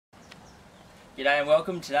G'day and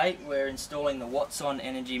welcome. Today we're installing the Wattson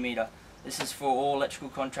energy meter. This is for all electrical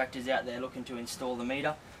contractors out there looking to install the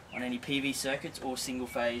meter on any PV circuits or single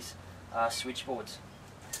phase switchboards.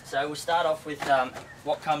 So we'll start off with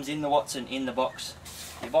what comes in the Wattson in the box.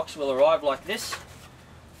 Your box will arrive like this.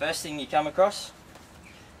 First thing you come across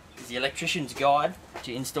is the electrician's guide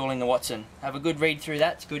to installing the Wattson. Have a good read through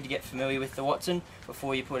that. It's good to get familiar with the Wattson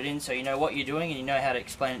before you put it in, so you know what you're doing and you know how to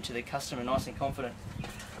explain it to the customer nice and confident.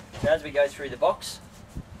 So as we go through the box,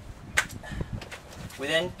 we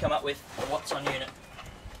then come up with the Wattson unit.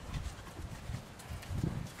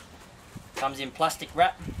 Comes in plastic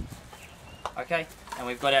wrap, okay, and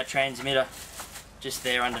we've got our transmitter just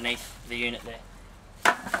there underneath the unit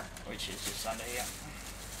there, which is just under here.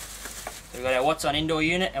 So we've got our Wattson indoor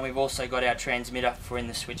unit, and we've also got our transmitter for in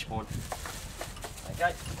the switchboard.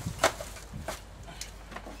 Okay.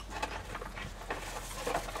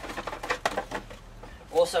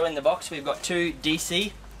 Also in the box we've got two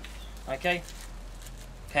DC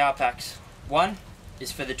power packs. One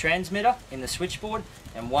is for the transmitter in the switchboard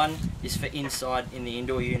and one is for inside in the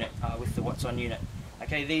indoor unit with the Wattson unit.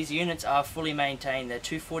 Okay, these units are fully maintained. They're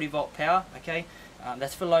 240 volt power. Okay,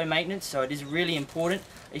 that's for low maintenance, so it is really important,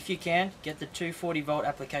 if you can, get the 240 volt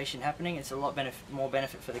application happening. It's a lot more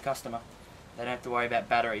benefit for the customer. They don't have to worry about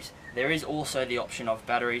batteries. There is also the option of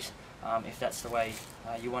batteries if that's the way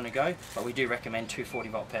you want to go, but we do recommend 240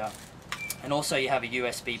 volt power. And also you have a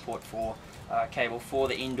USB port for cable for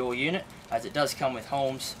the indoor unit, as it does come with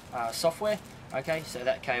Holmes software. Okay, so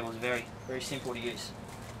that cable is very simple to use.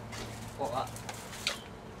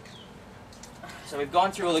 So we've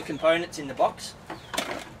gone through all the components in the box.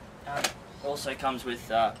 It also comes with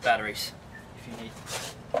batteries if you need.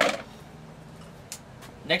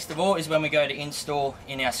 Next of all is when we go to install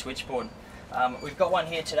in our switchboard. We've got one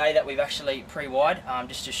here today that we've actually pre-wired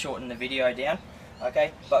just to shorten the video down.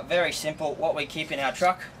 Okay, but very simple. What we keep in our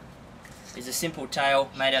truck is a simple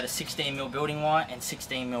tail made out of 16mm building wire and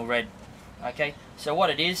 16mm red. Okay, so what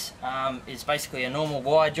it is basically a normal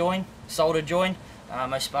wire join, solder join.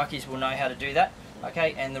 Most sparkies will know how to do that.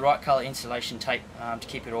 Okay, and the right colour insulation tape to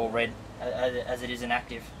keep it all red as it is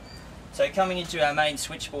inactive. So coming into our main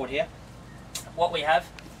switchboard here, what we have,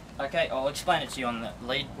 okay, I'll explain it to you on the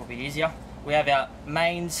lead, will be easier. We have our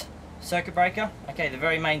mains circuit breaker, okay, the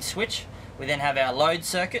very main switch. We then have our load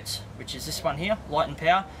circuits, which is this one here, light and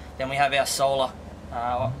power. Then we have our solar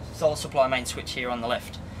supply main switch here on the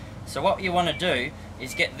left. So what you want to do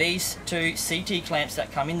is get these two CT clamps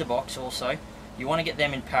that come in the box also. You want to get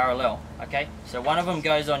them in parallel, okay? So one of them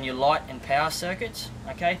goes on your light and power circuits,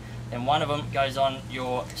 okay? Then one of them goes on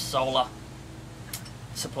your solar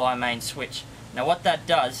supply main switch. Now what that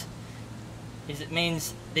does is it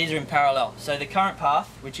means these are in parallel. So the current path,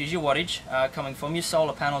 which is your wattage, coming from your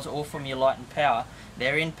solar panels or from your light and power,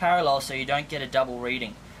 they're in parallel so you don't get a double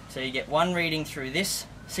reading. So you get one reading through this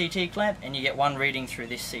CT clamp and you get one reading through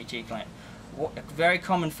this CT clamp. A very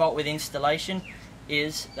common fault with installation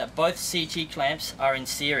is that both CT clamps are in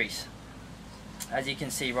series, as you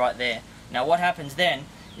can see right there. Now what happens then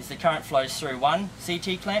is the current flows through one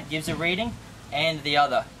CT clamp, gives a reading, and the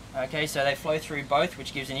other. Okay, so they flow through both,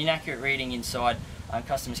 which gives an inaccurate reading inside.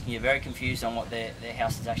 Customers can get very confused on what their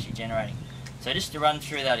house is actually generating. So just to run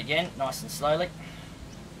through that again, nice and slowly.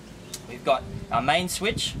 We've got our main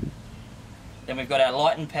switch, then we've got our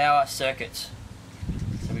light and power circuits.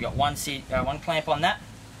 So we've got one clamp on that,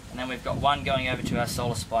 and then we've got one going over to our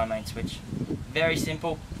solar supply main switch. Very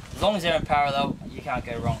simple. As long as they're in parallel, you can't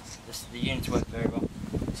go wrong. The units work very well.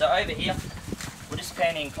 So over here, we're just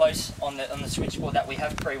panning close on the switchboard that we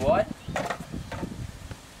have pre-wired.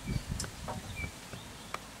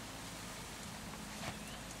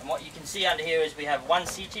 And what you can see under here is we have one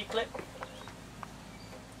CT clip.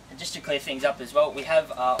 And just to clear things up as well, we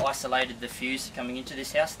have isolated the fuse coming into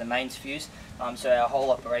this house, the mains fuse, so our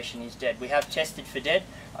whole operation is dead. We have tested for dead,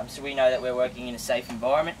 so we know that we're working in a safe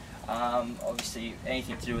environment. Obviously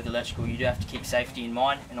anything to do with electrical, you do have to keep safety in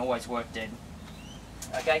mind and always work dead.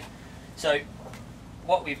 Okay, so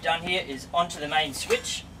what we've done here is onto the main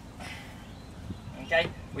switch, okay,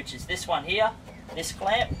 which is this one here. This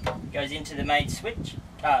clamp goes into the main switch,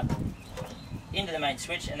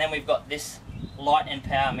 and then we've got this light and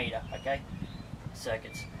power meter, okay,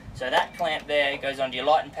 circuits. So that clamp there goes onto your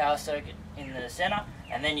light and power circuit in the center,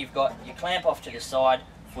 and then you've got your clamp off to the side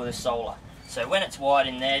for the solar. So when it's wired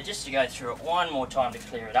in there, just to go through it one more time to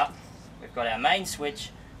clear it up, we've got our main switch,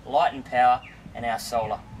 light and power, and our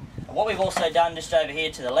solar. And what we've also done just over here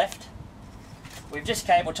to the left, we've just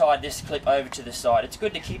cable tied this clip over to the side. It's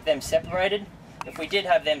good to keep them separated. If we did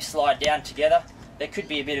have them slide down together, there could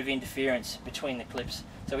be a bit of interference between the clips.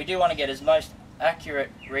 So we do want to get as most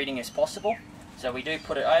accurate reading as possible. So we do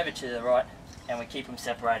put it over to the right and we keep them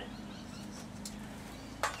separated.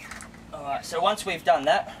 Alright, so once we've done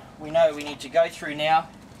that, we know we need to go through now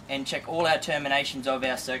and check all our terminations of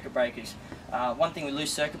our circuit breakers. One thing with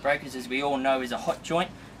loose circuit breakers, as we all know, is a hot joint,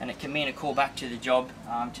 and it can mean a call back to the job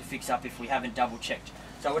to fix up if we haven't double checked.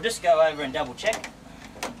 So we'll just go over and double check.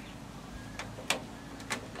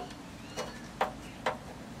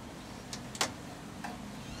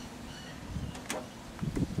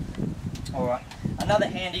 Alright, another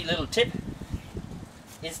handy little tip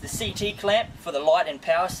is the CT clamp for the light and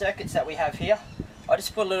power circuits that we have here. I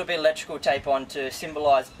just put a little bit of electrical tape on to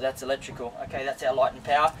symbolise that's electrical. Okay, that's our light and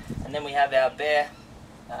power. And then we have our bare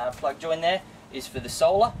plug join there is for the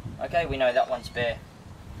solar. Okay, we know that one's bare.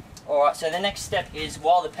 Alright, so the next step is,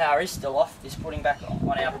 while the power is still off, is putting back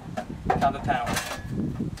on our cover panel.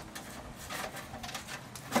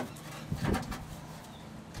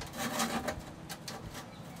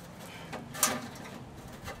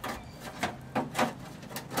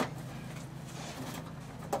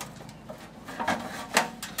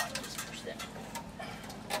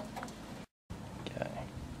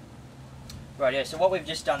 Right, yeah, so what we've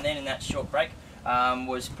just done then in that short break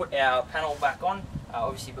was put our panel back on.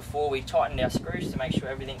 Obviously before we tightened our screws to make sure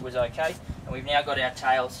everything was okay, and we've now got our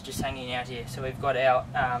tails just hanging out here. So we've got our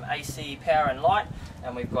AC power and light,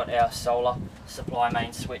 and we've got our solar supply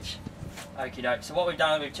main switch. Okie doke. So what we've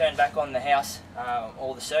done is we've turned back on the house,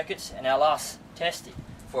 all the circuits, and our last test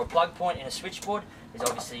for a plug point in a switchboard is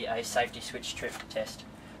obviously a safety switch trip test.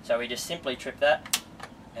 So we just simply trip that,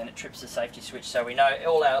 and it trips the safety switch, so we know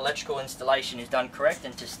all our electrical installation is done correct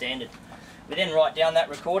and to standard. We then write down that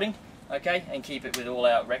recording, okay, and keep it with all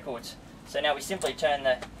our records. So now we simply turn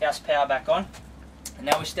the house power back on, and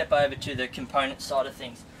now we step over to the component side of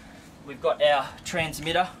things. We've got our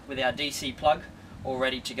transmitter with our DC plug all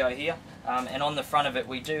ready to go here, and on the front of it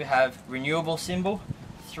we do have renewable symbol,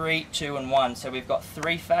 3, 2 and 1, so we've got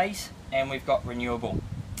 3-phase and we've got renewable.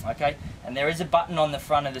 Okay, and there is a button on the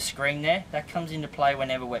front of the screen there that comes into play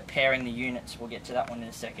whenever we're pairing the units. We'll get to that one in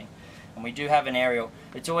a second. And we do have an aerial.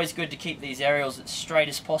 It's always good to keep these aerials as straight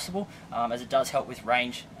as possible, as it does help with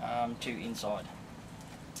range to inside.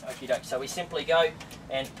 Okie doke. So we simply go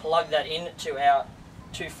and plug that in to our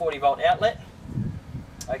 240 volt outlet.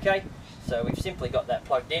 Okay, so we've simply got that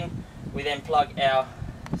plugged in. We then plug our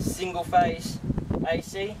single phase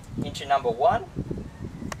AC into number 1.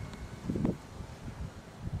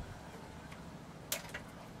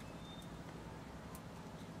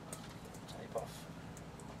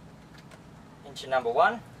 Into number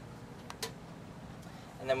 1,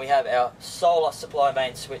 and then we have our solar supply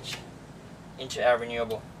main switch into our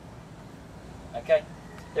renewable. Okay,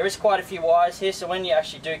 there is quite a few wires here, so when you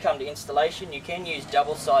actually do come to installation, you can use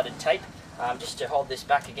double-sided tape just to hold this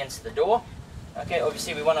back against the door. Okay,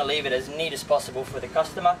 obviously we want to leave it as neat as possible for the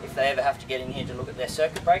customer if they ever have to get in here to look at their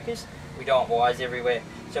circuit breakers. We don't want wires everywhere,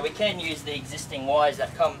 so we can use the existing wires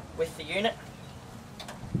that come with the unit.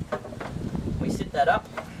 We sit that up.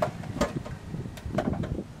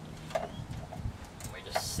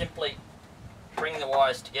 Simply bring the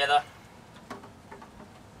wires together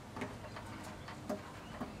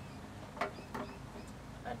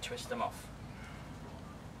and twist them off.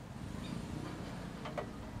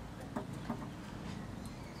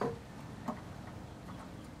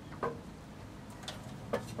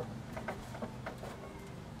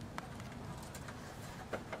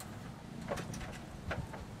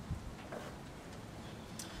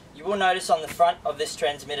 You will notice on the front of this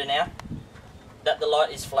transmitter now that the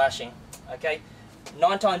light is flashing. Okay,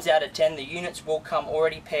 9 times out of 10 the units will come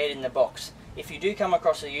already paired in the box. If you do come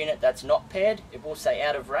across a unit that's not paired, it will say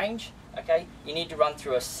out of range. Okay, you need to run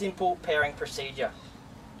through a simple pairing procedure.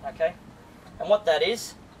 Okay, and what that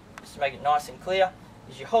is, just to make it nice and clear,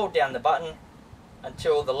 is you hold down the button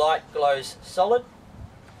until the light glows solid,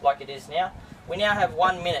 like it is now. We now have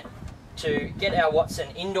 1 minute to get our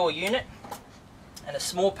Wattson indoor unit, and a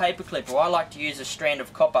small paper clip, or I like to use a strand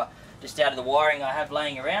of copper just out of the wiring I have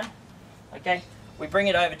laying around. Okay, we bring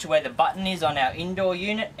it over to where the button is on our indoor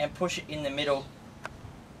unit and push it in the middle.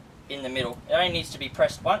 It only needs to be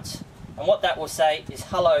pressed once, and what that will say is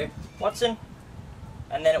hello Wattson,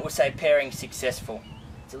 and then it will say pairing successful.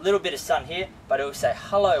 It's a little bit of sun here, but it will say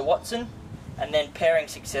hello Wattson and then pairing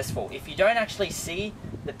successful. If you don't actually see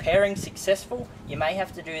the pairing successful, you may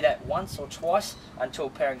have to do that once or twice until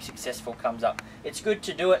pairing successful comes up. It's good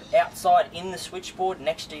to do it outside in the switchboard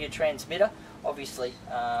next to your transmitter, obviously,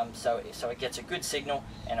 so it gets a good signal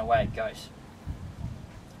and away it goes.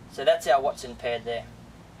 So that's our Wattson paired there.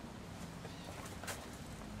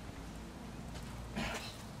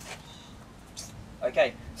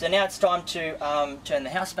 Okay, So now it's time to turn the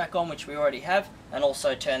house back on, which we already have, and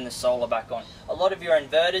also turn the solar back on. A lot of your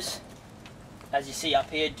inverters, as you see up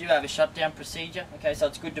here, do have a shutdown procedure. Okay, so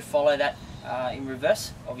it's good to follow that in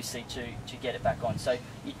reverse, obviously, to get it back on. So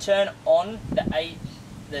you turn on the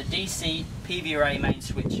DC PV array main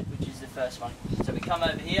switch, which is the first one. So we come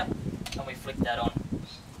over here and we flick that on.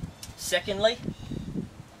 Secondly,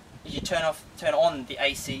 you turn on the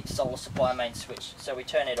AC solar supply main switch. So we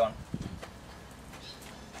turn it on.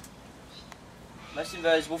 Most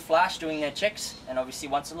inverters will flash doing their checks, and obviously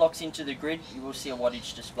once it locks into the grid, you will see a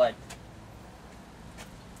wattage displayed.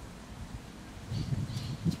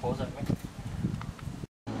 Let's pause that a minute.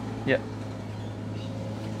 Yep.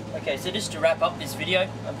 Okay, so just to wrap up this video,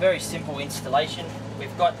 a very simple installation.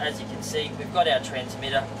 We've got, as you can see, we've got our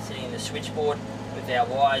transmitter sitting in the switchboard with our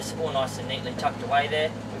wires all nice and neatly tucked away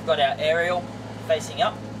there. We've got our aerial facing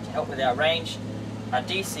up to help with our range. Our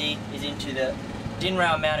DC is into the DIN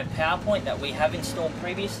rail mounted power point that we have installed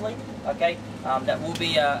previously. Okay, that will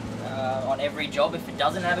be on every job. If it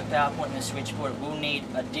doesn't have a power point in the switchboard, it will need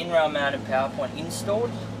a DIN rail mounted power point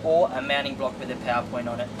installed or a mounting block with a power point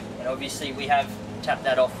on it. And obviously we have tapped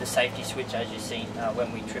that off the safety switch, as you see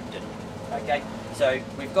when we tripped it. Okay, so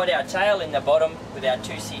we've got our tail in the bottom with our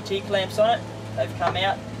 2 CT clamps on it. They've come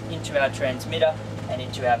out into our transmitter and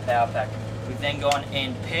into our power pack. We've then gone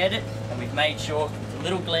and paired it, and we've made sure, it's a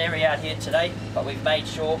little glary out here today, but we've made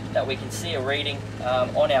sure that we can see a reading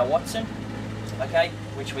on our Wattson, okay,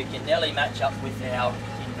 which we can nearly match up with our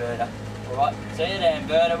inverter. Alright, so in our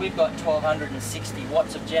inverter we've got 1260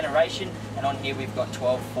 watts of generation, and on here we've got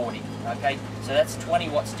 1240, okay, so that's 20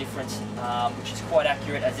 watts difference, which is quite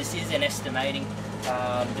accurate, as this is an estimating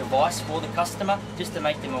device for the customer, just to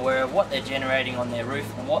make them aware of what they're generating on their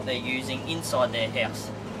roof and what they're using inside their house.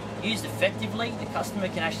 Used effectively, the customer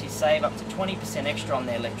can actually save up to 20% extra on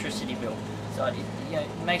their electricity bill. So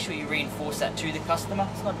make sure you reinforce that to the customer.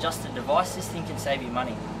 It's not just a device, this thing can save you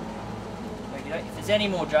money. If there's any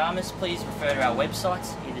more dramas, please refer to our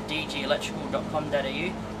websites, either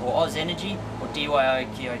dgelectrical.com.au or Oz Energy or DYO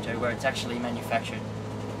Kyoto, where it's actually manufactured.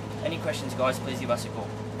 Any questions, guys, please give us a call.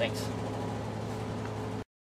 Thanks.